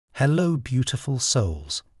Hello, beautiful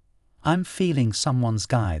souls. I'm feeling someone's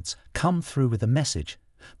guides come through with a message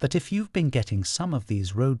that if you've been getting some of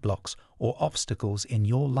these roadblocks or obstacles in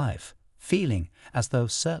your life, feeling as though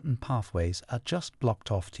certain pathways are just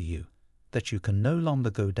blocked off to you, that you can no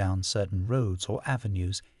longer go down certain roads or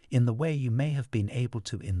avenues in the way you may have been able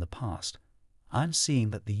to in the past, I'm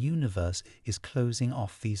seeing that the universe is closing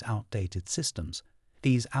off these outdated systems,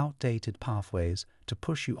 these outdated pathways to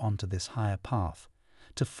push you onto this higher path,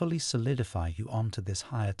 to fully solidify you onto this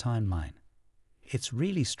higher timeline. It's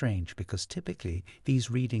really strange because typically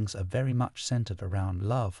these readings are very much centered around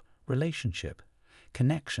love, relationship,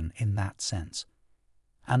 connection in that sense.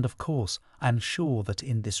 And of course, I'm sure that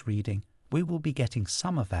in this reading, we will be getting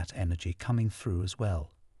some of that energy coming through as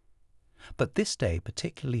well. But this day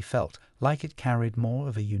particularly felt like it carried more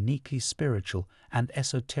of a uniquely spiritual and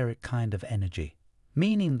esoteric kind of energy,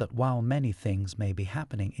 meaning that while many things may be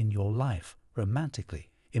happening in your life, romantically,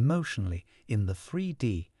 emotionally, in the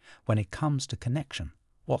 3D, when it comes to connection,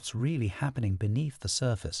 what's really happening beneath the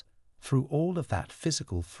surface, through all of that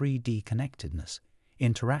physical 3D connectedness,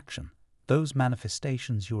 interaction, those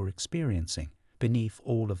manifestations you're experiencing, beneath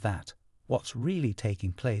all of that, what's really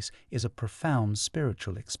taking place is a profound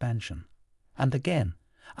spiritual expansion. And again,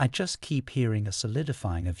 I just keep hearing a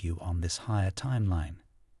solidifying of you on this higher timeline.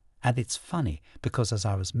 And it's funny because as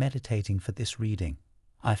I was meditating for this reading,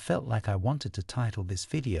 I felt like I wanted to title this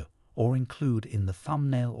video or include in the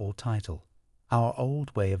thumbnail or title, "Our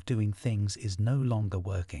old way of doing things is no longer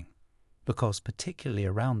working." Because particularly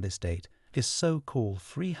around this date, this so-called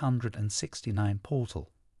 369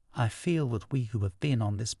 portal, I feel that we who have been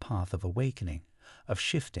on this path of awakening, of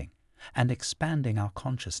shifting, and expanding our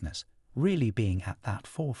consciousness, really being at that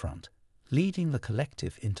forefront, leading the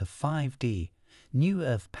collective into 5D, New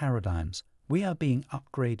Earth paradigms, we are being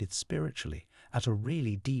upgraded spiritually at a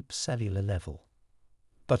really deep cellular level.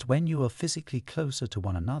 But when you are physically closer to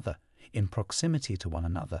one another, in proximity to one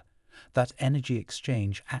another, that energy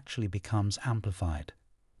exchange actually becomes amplified.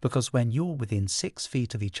 Because when you're within 6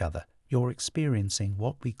 feet of each other, you're experiencing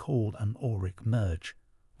what we call an auric merge,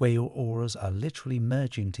 where your auras are literally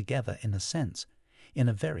merging together in a sense, in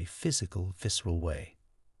a very physical, visceral way.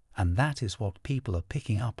 And that is what people are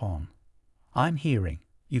picking up on. I'm hearing,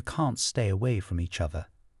 you can't stay away from each other.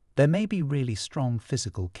 There may be really strong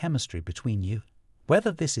physical chemistry between you,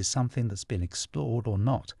 whether this is something that's been explored or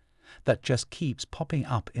not, that just keeps popping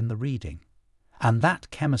up in the reading. And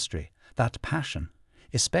that chemistry, that passion,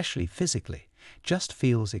 especially physically, just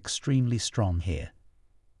feels extremely strong here.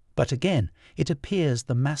 But again, it appears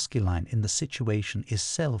the masculine in the situation is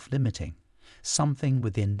self-limiting, something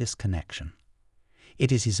within this connection.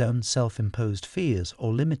 It is his own self-imposed fears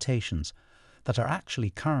or limitations that are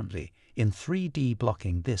actually currently in 3D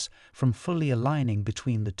blocking this from fully aligning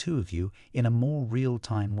between the two of you in a more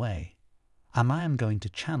real-time way. And I am going to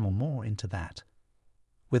channel more into that.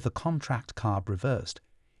 With the contract card reversed,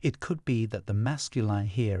 it could be that the masculine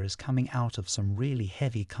here is coming out of some really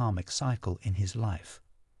heavy karmic cycle in his life.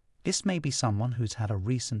 This may be someone who's had a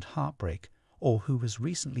recent heartbreak, or who was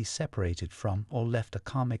recently separated from or left a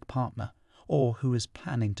karmic partner, or who is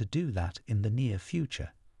planning to do that in the near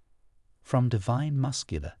future. From Divine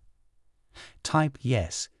Muscular. Type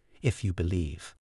yes if you believe.